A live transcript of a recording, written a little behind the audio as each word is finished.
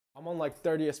I'm on like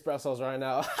 30 espressos right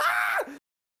now.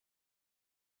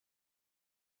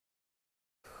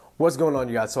 What's going on,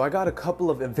 you guys? So I got a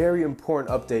couple of very important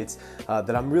updates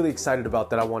that I'm really excited about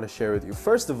that I want to share with you.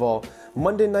 First of all,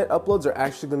 Monday night uploads are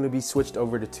actually going to be switched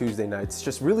over to Tuesday nights. It's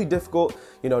just really difficult,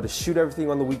 you know, to shoot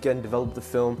everything on the weekend, develop the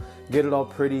film, get it all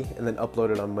pretty, and then upload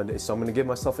it on Monday. So I'm going to give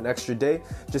myself an extra day.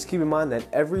 Just keep in mind that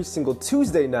every single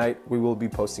Tuesday night, we will be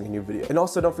posting a new video. And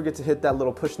also don't forget to hit that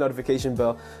little push notification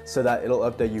bell so that it'll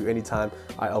update you anytime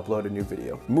I upload a new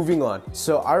video. Moving on.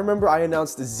 So I remember I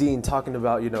announced a zine talking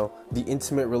about, you know, the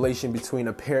intimate relation between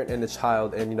a parent and a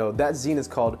child, and you know that zine is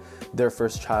called Their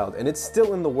First Child, and it's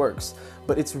still in the works,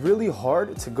 but it's really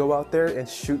hard to go out there and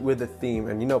shoot with a theme,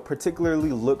 and you know,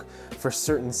 particularly look for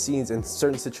certain scenes and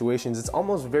certain situations. It's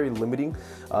almost very limiting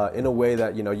in a way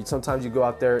that, you know, sometimes you go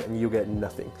out there and you get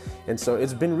nothing, and so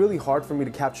it's been really hard for me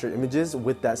to capture images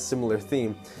with that similar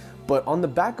theme. But on the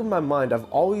back of my mind, I've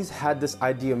always had this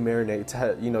idea marinate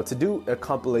to, you know, to do a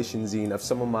compilation zine of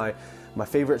some of my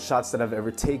favorite shots that I've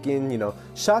ever taken, you know,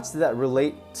 shots that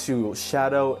relate to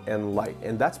shadow and light.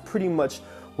 And that's pretty much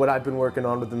what I've been working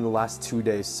on within the last 2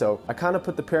 days. So I kind of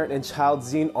put the parent and child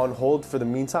zine on hold for the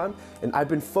meantime, and I've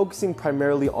been focusing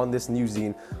primarily on this new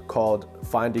zine called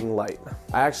Finding Light.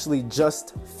 I actually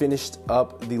just finished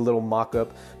up the little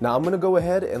mock-up. Now I'm gonna go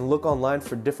ahead and look online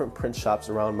for different print shops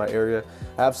around my area.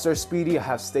 I have Sir Speedy, I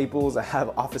have Staples, I have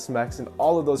Office Max, and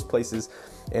all of those places.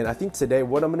 And I think today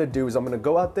what I'm gonna do is I'm gonna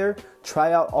go out there,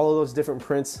 try out all of those different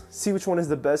prints, see which one is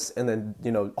the best, and then,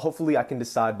 you know, hopefully I can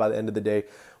decide by the end of the day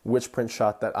which print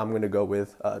shot that I'm gonna go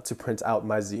with to print out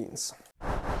my zines.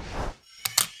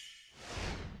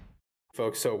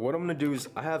 Folks, so what I'm gonna do is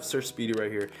I have Sir Speedy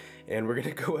right here, and we're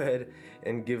gonna go ahead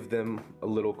and give them a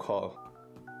little call.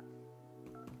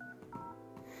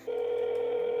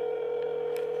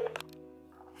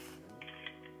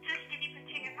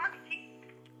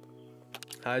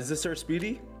 Hi, is this Sir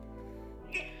Speedy?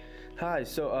 Yes. Hi,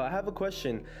 so I have a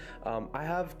question. I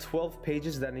have 12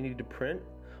 pages that I need to print.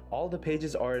 All the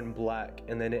pages are in black,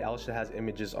 and then it also has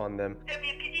images on them. There'll be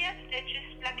a PDF that's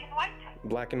just black and white.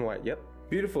 Black and white, yep.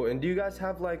 Beautiful. And do you guys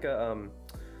have like a,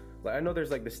 like I know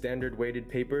there's like the standard weighted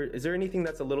paper. Is there anything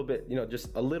that's a little bit, you know,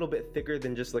 just a little bit thicker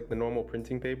than just like the normal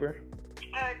printing paper?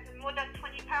 More than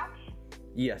 20 pounds?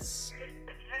 Yes.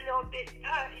 A little bit,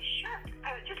 sure.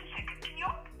 Just a second, can you?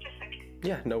 Just a second.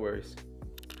 Yeah, no worries.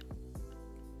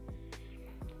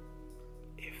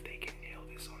 If they can nail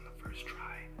this on the first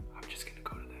try, I'm just gonna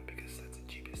go to them because that's the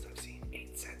cheapest I've seen.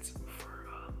 8 cents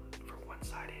for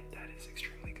one-sided. That is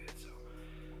extremely good. So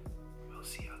we'll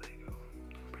see how they go.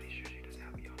 I'm pretty sure she doesn't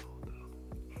have me on hold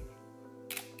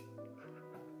though.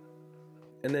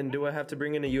 And then do I have to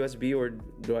bring in a USB, or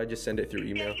do I just send it through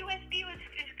email? The USB is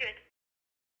good.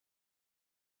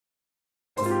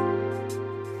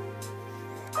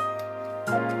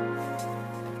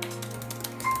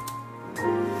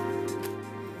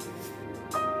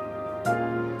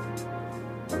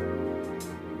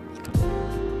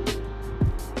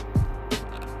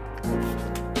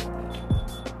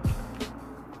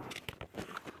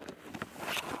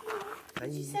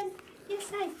 You said,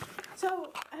 yes, hi.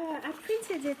 So I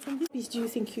printed it. And do you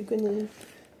think you're gonna?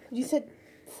 You said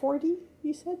 40.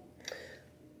 You said.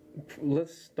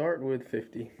 Let's start with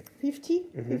 50. 50.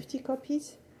 50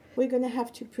 copies. We're gonna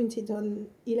have to print it on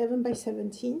 11 by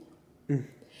 17, and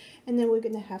then we're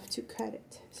gonna have to cut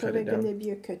it. So there's gonna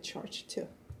be a cut charge too.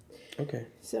 Okay.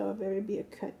 So there will be a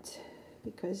cut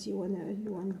because you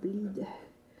wanna bleed.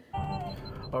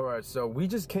 Alright, so we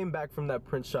just came back from that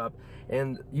print shop,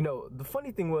 and you know, the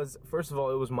funny thing was, first of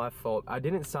all, it was my fault. I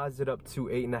didn't size it up to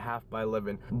 8.5 by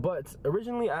 11, but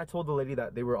originally I told the lady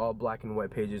that they were all black and white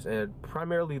pages, and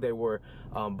primarily they were,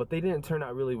 but they didn't turn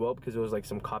out really well because it was like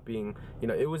some copying, you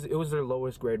know, it was their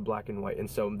lowest grade black and white, and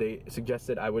so they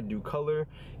suggested I would do color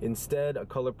instead, a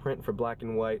color print for black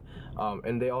and white,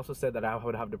 and they also said that I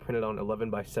would have to print it on 11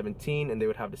 by 17, and they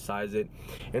would have to size it,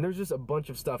 and there's just a bunch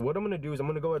of stuff. What I'm gonna do is I'm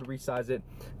gonna go ahead and resize it,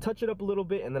 touch it up a little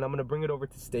bit, and then I'm gonna bring it over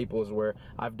to Staples where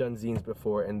I've done zines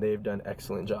before and they've done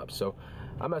excellent jobs. So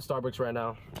I'm at Starbucks right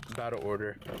now, about to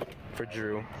order for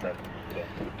Drew.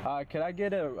 Can I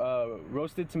get a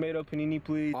roasted tomato panini,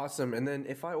 please? Awesome. And then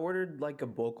if I ordered like a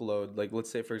bulk load, like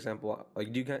let's say for example,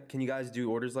 like can you guys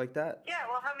do orders like that? Yeah,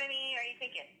 well, how many are you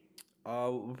thinking?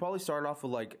 We'll probably start off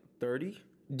with like 30.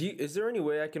 Is there any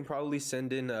way I can probably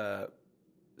send in the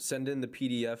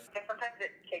PDF? Yeah, sometimes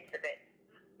it takes a bit.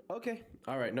 Okay.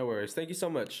 All right. No worries. Thank you so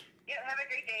much. Yeah, have a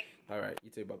great day. All right.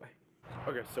 You too. Bye-bye.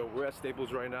 Okay, so we're at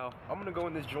Staples right now. I'm gonna go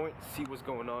in this joint, see what's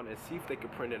going on, and see if they can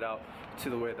print it out to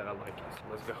the way that I like it. So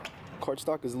let's go.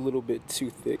 Cardstock is a little bit too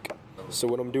thick. So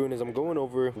what I'm doing is I'm going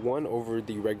over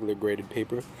the regular graded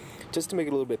paper just to make it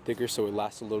a little bit thicker so it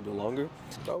lasts a little bit longer.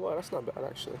 Oh wow, that's not bad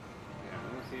actually. Yeah, I'm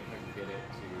gonna see if I can get it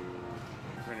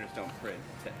to printers don't print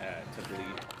to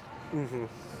bleed.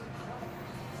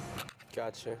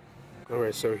 Gotcha.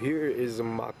 Alright, so here is a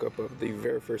mock-up of the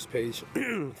very first page,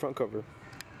 front cover.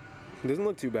 It doesn't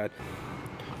look too bad.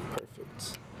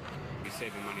 Perfect. You're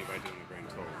saving money by doing the grand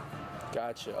total.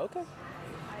 Gotcha, okay.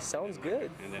 Sounds good.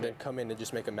 And then come in and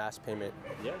just make a mass payment.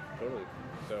 Yeah, totally.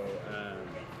 So,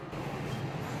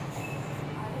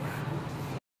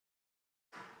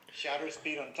 shutter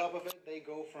speed on top of it, they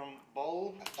go from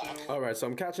bulb to... Alright, so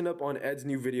I'm catching up on Ed's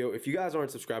new video. If you guys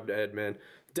aren't subscribed to Ed, man,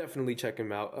 definitely check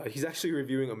him out. He's actually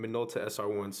reviewing a Minolta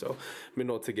SR1, so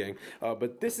Minolta gang.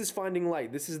 But this is Finding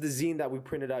Light. This is the zine that we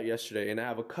printed out yesterday, and I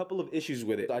have a couple of issues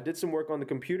with it. I did some work on the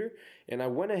computer, and I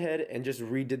went ahead and just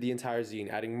redid the entire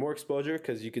zine, adding more exposure,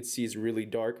 because you could see it's really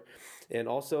dark. And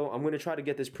also, I'm going to try to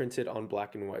get this printed on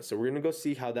black and white. So we're going to go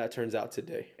see how that turns out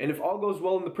today. And if all goes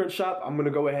well in the print shop, I'm going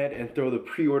to go ahead and throw the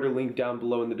pre-order link down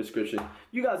below in the description.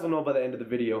 You guys will know by the end of the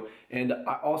video. And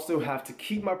I also have to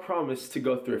keep my promise to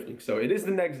go thrifting. So it is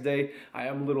the next day. I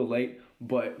am a little late,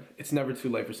 but it's never too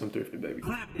late for some thrifting, baby.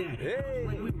 Clap that. Hey.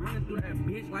 Like we ran through that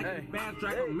bitch like a fast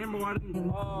track. Hey. Remember what?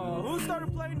 Oh, who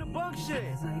started playing the bunk shit?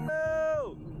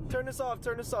 No! Turn this off,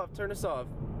 turn this off, turn this off.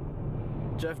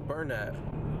 Jeff Burnett.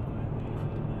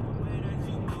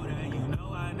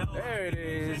 There it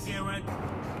is.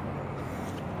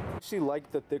 She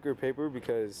liked the thicker paper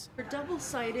because For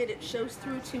double-sided, it shows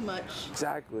through too much.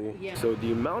 exactly. Yeah. So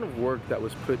the amount of work that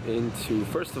was put into,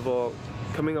 first of all,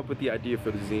 coming up with the idea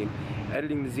for the zine,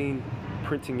 editing the zine,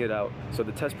 printing it out. So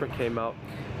the test print came out.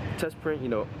 Test print, you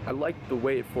know, I liked the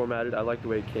way it formatted. I liked the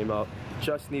way it came out.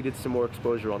 Just needed some more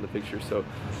exposure on the picture. So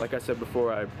like I said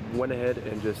before, I went ahead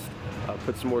and just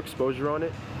put some more exposure on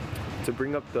it to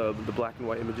bring up the black and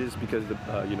white images, because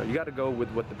you know, you got to go with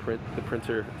what the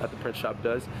printer at the print shop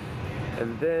does.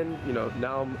 And then, you know,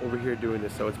 now I'm over here doing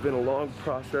this, so it's been a long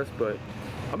process, but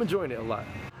I'm enjoying it a lot.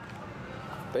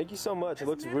 Thank you so much. It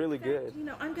looks really good. You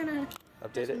know, I'm gonna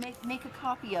Update it. make a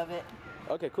copy of it.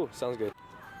 Okay, cool. Sounds good.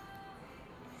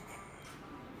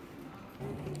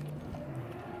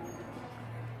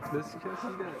 This, can I see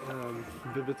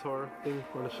that Vivitar thing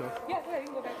on the shelf? Yeah, you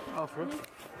can go back. Oh, for real?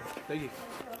 Thank you.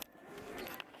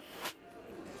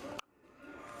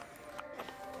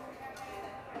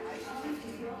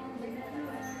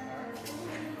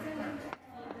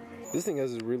 This thing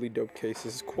has a really dope case.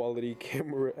 This is quality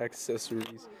camera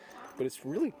accessories, but it's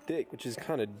really thick, which is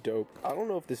kind of dope. I don't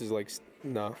know if this is like,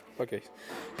 nah, okay,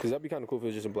 because that'd be kind of cool if it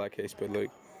was just a black case, but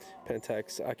like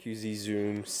Pentax IQZ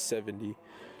Zoom 70.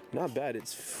 Not bad.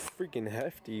 It's freaking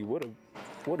hefty. What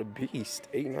a beast.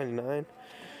 $8.99.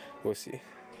 We'll see.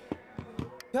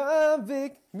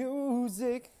 Convict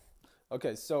music.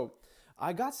 Okay, so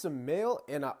I got some mail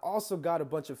and I also got a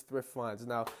bunch of thrift finds.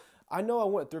 Now, I know I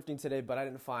went thrifting today, but I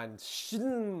didn't find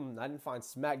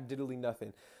smack diddly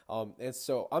nothing. And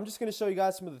so I'm just gonna show you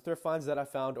guys some of the thrift finds that I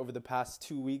found over the past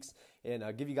 2 weeks and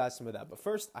give you guys some of that. But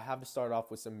first, I have to start off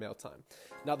with some mail time.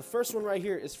 Now, the first one right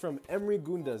here is from Emre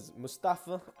Gündüz,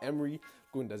 Mustafa Emre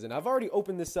Gündüz. And I've already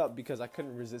opened this up because I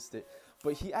couldn't resist it.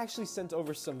 But he actually sent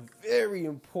over some very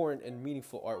important and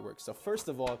meaningful artwork. So first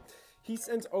of all, he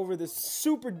sent over this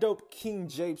super dope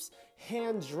KingJvpes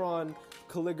hand-drawn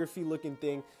calligraphy looking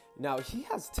thing. Now, he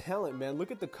has talent, man.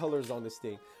 Look at the colors on this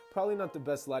thing. Probably not the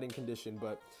best lighting condition,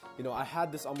 but, you know, I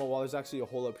had this on my wall. There's actually a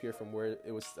hole up here from where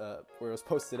it was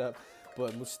posted up.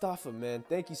 But Mustafa, man,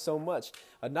 thank you so much.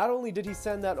 Not only did he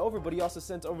send that over, but he also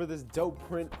sent over this dope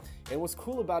print. And what's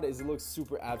cool about it is it looks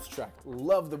super abstract.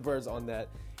 Love the birds on that.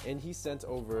 And he sent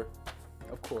over,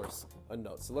 of course, a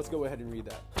note. So let's go ahead and read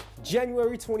that.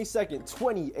 January 22nd,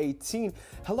 2018.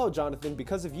 Hello, Jonathan.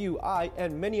 Because of you, I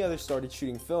and many others started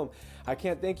shooting film. I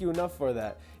can't thank you enough for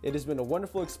that. It has been a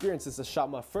wonderful experience since I shot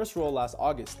my first roll last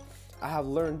August. I have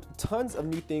learned tons of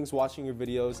new things watching your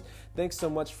videos. Thanks so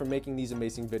much for making these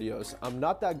amazing videos. I'm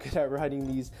not that good at writing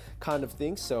these kind of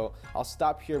things, so I'll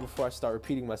stop here before I start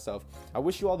repeating myself. I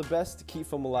wish you all the best to keep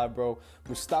film alive, bro.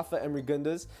 Mustafa Emre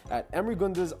Gündüz at Emre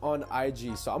Gündüz on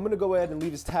IG. So I'm gonna go ahead and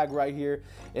leave his tag right here.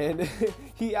 And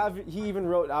he even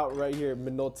wrote out right here,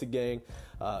 Minolta gang,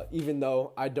 even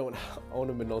though I don't own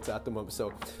a Minolta at the moment.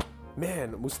 So,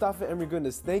 man, Mustafa Emre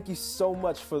Gündüz, thank you so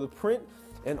much for the print.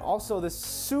 And also this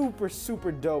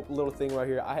super dope little thing right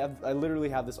here. I literally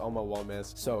have this on my wall, man.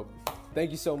 So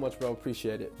Thank you so much, bro.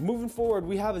 Appreciate it. Moving forward,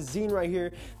 we have a zine right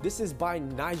here. This is by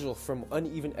Nigel from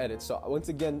Uneven Edits. So once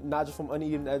again, Nigel from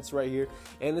Uneven Edits right here.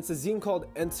 And it's a zine called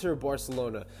Enter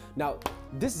Barcelona. Now,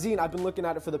 this zine, I've been looking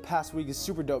at it for the past week, is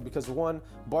super dope because one,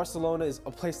 Barcelona is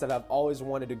a place that I've always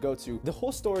wanted to go to. The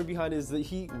whole story behind it is that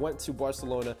he went to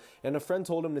Barcelona and a friend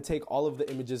told him to take all of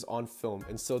the images on film.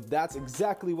 And so that's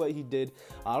exactly what he did.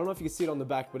 I don't know if you can see it on the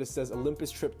back, but it says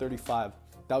Olympus Trip 35.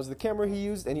 That was the camera he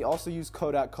used, and he also used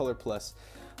Kodak Color Plus.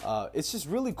 It's just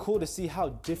really cool to see how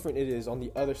different it is on the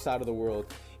other side of the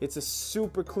world. It's a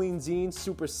super clean zine,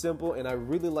 super simple, and I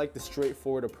really like the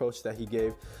straightforward approach that he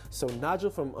gave. So Nigel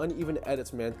from Uneven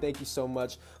Edits, man, thank you so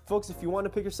much. Folks, if you want to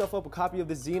pick yourself up a copy of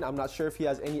the zine, I'm not sure if he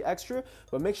has any extra,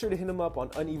 but make sure to hit him up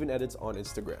on Uneven Edits on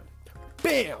Instagram.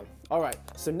 Bam! All right,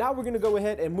 so now we're gonna go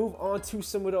ahead and move on to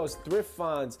some of those thrift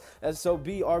finds, SOB,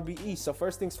 RBE. So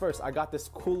first things first, I got this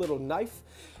cool little knife.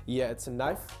 Yeah, it's a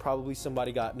knife, probably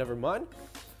somebody got, never mind.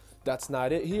 That's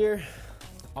not it here.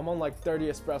 I'm on like 30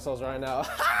 espressos right now.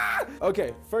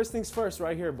 Okay, first things first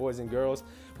right here, boys and girls.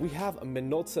 We have a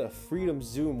Minolta Freedom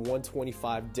Zoom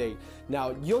 125 date.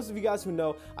 Now, those of you guys who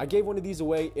know, I gave one of these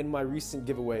away in my recent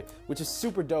giveaway, which is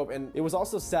super dope. And it was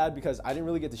also sad because I didn't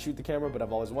really get to shoot the camera, but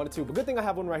I've always wanted to. But good thing I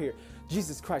have one right here.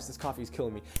 Jesus Christ, this coffee is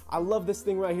killing me. I love this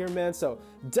thing right here, man. So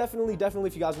definitely,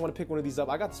 if you guys want to pick one of these up,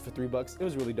 I got this for $3. It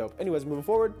was really dope. Anyways, moving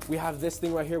forward, we have this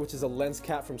thing right here, which is a lens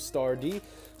cap from Star D.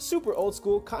 Super old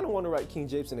school. Kind of want to write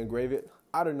KingJvpes and engrave it.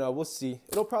 I don't know, we'll see.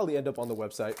 It'll probably end up on the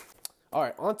website. All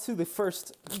right, on to the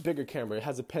first bigger camera. It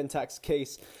has a Pentax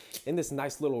case in this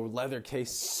nice little leather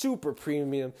case, super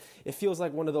premium. It feels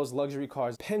like one of those luxury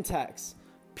cars. Pentax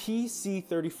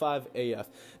PC35AF.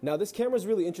 Now this camera is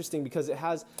really interesting because it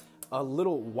has a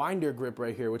little winder grip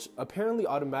right here, which apparently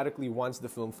automatically winds the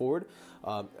film forward.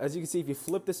 As you can see, if you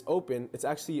flip this open, it's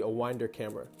actually a winder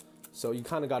camera. So you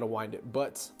kind of got to wind it,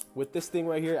 but with this thing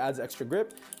right here, it adds extra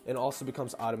grip and also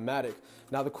becomes automatic.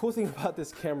 Now the cool thing about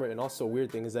this camera, and also a weird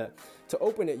thing, is that to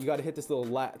open it, you got to hit this little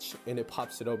latch and it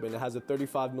pops it open. It has a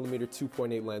 35mm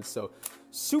 2.8 lens, so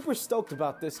super stoked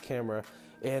about this camera,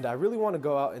 and I really want to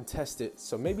go out and test it.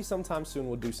 So maybe sometime soon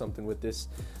we'll do something with this.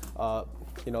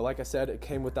 You know, like I said, it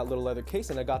came with that little leather case,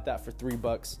 and I got that for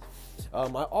 $3.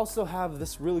 I also have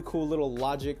this really cool little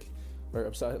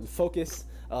Focus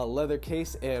leather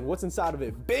case, and what's inside of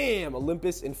it? Bam!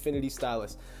 Olympus Infinity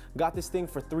Stylus. Got this thing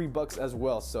for $3 as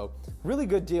well, so really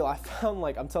good deal. I found,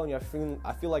 like, I'm telling you,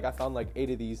 I feel like I found like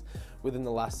 8 of these within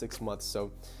the last 6 months.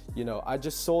 So, you know, I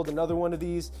just sold another one of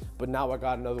these, but now I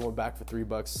got another one back for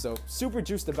 $3. So super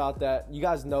juiced about that. You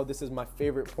guys know this is my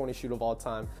favorite point and shoot of all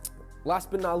time.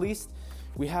 Last but not least,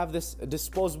 we have this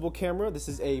disposable camera. This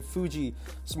is a Fuji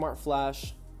Smart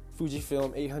Flash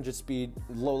Fujifilm 800 speed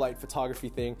low light photography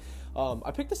thing.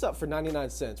 I picked this up for 99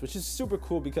 cents, which is super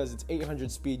cool because it's 800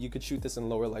 speed. You could shoot this in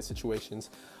lower light situations.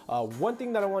 One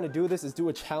thing that I want to do with this is do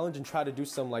a challenge and try to do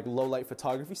some like low light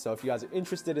photography. So if you guys are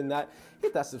interested in that,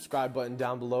 hit that subscribe button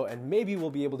down below and maybe we'll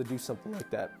be able to do something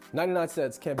like that. 99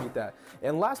 cents, can't beat that.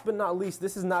 And last but not least,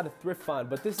 this is not a thrift find,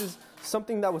 but this is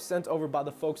something that was sent over by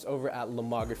the folks over at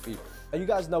Lomography. And you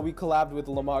guys know we collabed with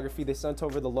Lomography. They sent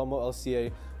over the Lomo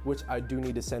LCA, which I do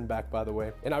need to send back, by the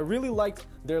way. And I really liked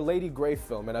their Lady Gray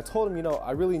film, and I told them, you know,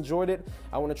 I really enjoyed it.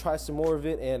 I want to try some more of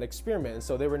it and experiment. And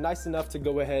so they were nice enough to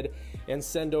go ahead and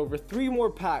send over 3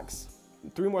 more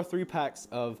 3-packs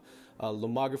of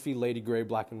Lomography Lady Gray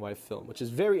black and white film, which is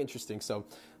very interesting. So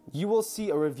you will see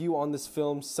a review on this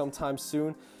film sometime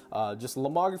soon. Just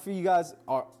Lomography, you guys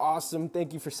are awesome.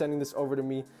 Thank you for sending this over to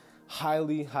me.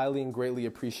 Highly, highly and greatly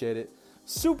appreciate it.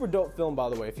 Super dope film, by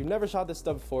the way. If you've never shot this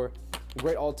stuff before,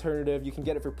 great alternative. You can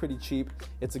get it for pretty cheap.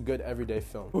 It's a good everyday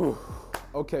film. Ooh.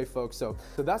 Okay, folks, so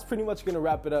that's pretty much gonna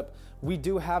wrap it up. We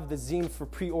do have the zine for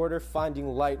pre-order, Finding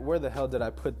Light. Where the hell did I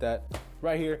put that?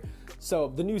 Right here. So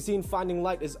the new zine Finding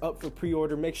Light is up for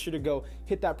pre-order. Make sure to go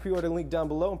hit that pre-order link down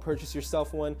below and purchase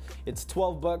yourself one. It's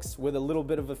 $12 with a little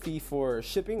bit of a fee for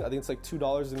shipping. I think it's like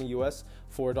 $2 in the US,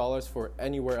 $4 for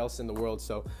anywhere else in the world.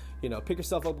 So, you know, pick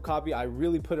yourself up a copy. I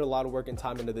really put a lot of work and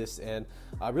time into this, and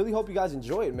I really hope you guys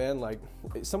enjoy it, man. Like,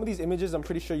 some of these images I'm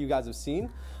pretty sure you guys have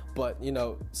seen, but, you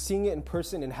know, seeing it in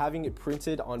person and having it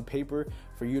printed on paper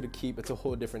for you to keep, it's a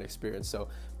whole different experience. So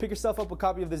pick yourself up a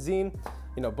copy of the zine,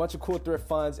 you know, a bunch of cool thrift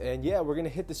finds, and yeah, we're gonna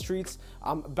hit the streets.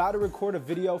 I'm about to record a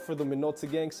video for the Minolta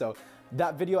gang, so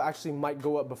that video actually might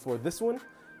go up before this one.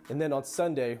 And then on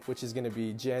Sunday, which is gonna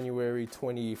be January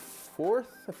 24th,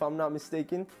 if I'm not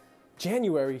mistaken.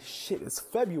 January, shit, it's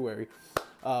February.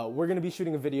 We're gonna be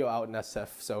shooting a video out in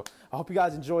SF. So I hope you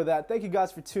guys enjoy that. Thank you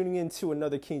guys for tuning in to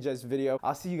another KingJvpes video.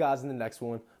 I'll see you guys in the next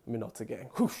one. Minolta gang.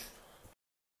 Whoosh.